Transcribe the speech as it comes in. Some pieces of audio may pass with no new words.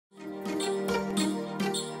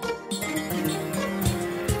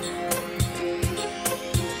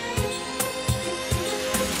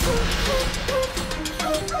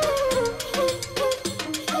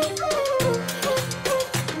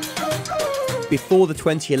Before the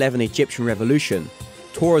 2011 Egyptian revolution,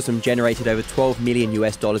 tourism generated over $12 million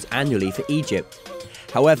annually for Egypt.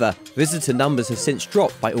 However, visitor numbers have since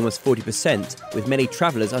dropped by almost 40%, with many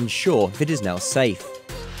travellers unsure if it is now safe.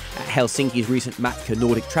 At Helsinki's recent Matka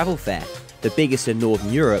Nordic Travel Fair, the biggest in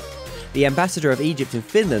Northern Europe, the ambassador of Egypt in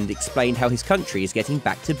Finland explained how his country is getting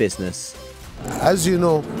back to business. As you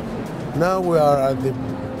know, now we are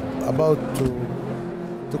about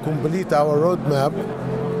to complete our roadmap.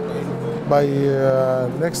 By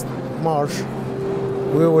next March,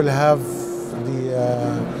 we will have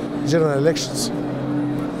the general elections.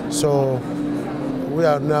 So we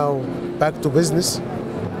are now back to business,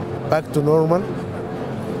 back to normal.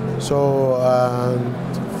 So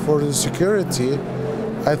for the security,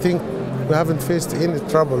 I think we haven't faced any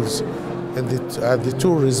troubles at the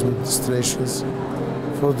tourism destinations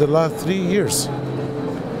for the last 3 years.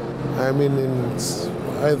 I mean,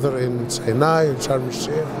 either in Sinai, in Sharm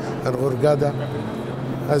el-Sheikh, and Hurghada.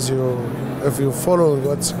 If you follow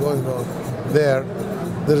what's going on there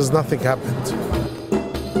is nothing happened.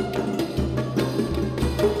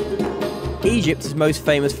 Egypt is most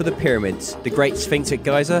famous for the pyramids, the Great Sphinx at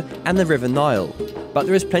Giza, and the River Nile. But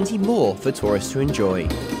there is plenty more for tourists to enjoy.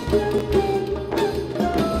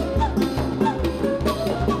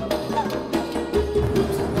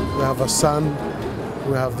 We have a sun,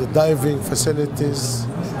 we have the diving facilities,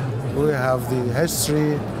 we have the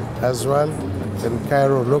history as well in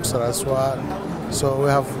Cairo, Luxor as well. So we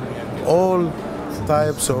have all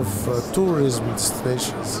types of tourism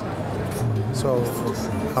destinations. So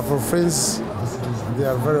our friends, they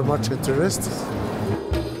are very much interested.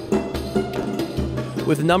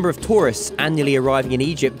 With the number of tourists annually arriving in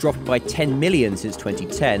Egypt dropping by 10 million since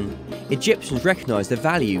 2010, Egyptians recognise the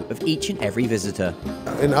value of each and every visitor.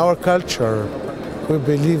 In our culture, we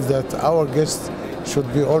believe that our guests should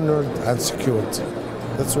be honoured and secured.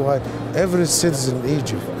 That's why every citizen in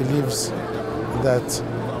Egypt believes that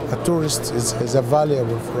a tourist is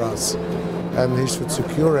valuable for us, and he should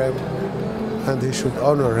secure him and he should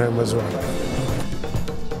honour him as well.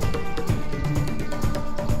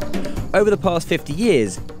 Over the past 50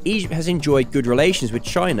 years, Egypt has enjoyed good relations with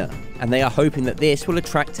China, and they are hoping that this will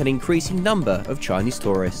attract an increasing number of Chinese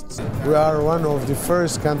tourists. We are one of the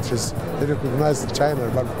first countries that recognize the China,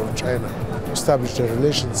 Republic of China, to establish their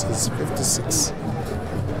relations since '56.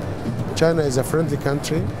 China is a friendly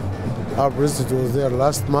country. Our president was there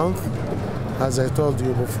last month, as I told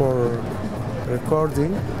you before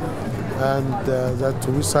recording, and that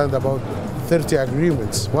we signed about 30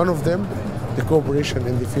 agreements. One of them, the cooperation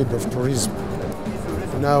in the field of tourism.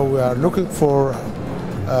 Now we are looking for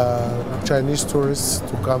Chinese tourists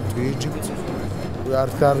to come to Egypt. We are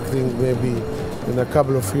targeting maybe in a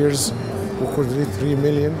couple of years we could reach 3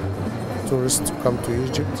 million tourists to come to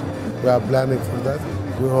Egypt. We are planning for that.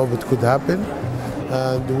 We hope it could happen.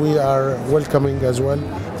 And we are welcoming as well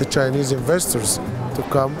the Chinese investors to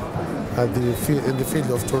come in the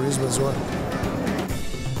field of tourism as well.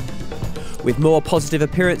 With more positive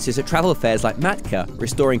appearances at travel fairs like Matka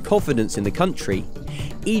restoring confidence in the country,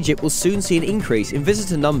 Egypt will soon see an increase in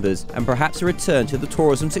visitor numbers and perhaps a return to the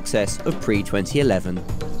tourism success of pre-2011.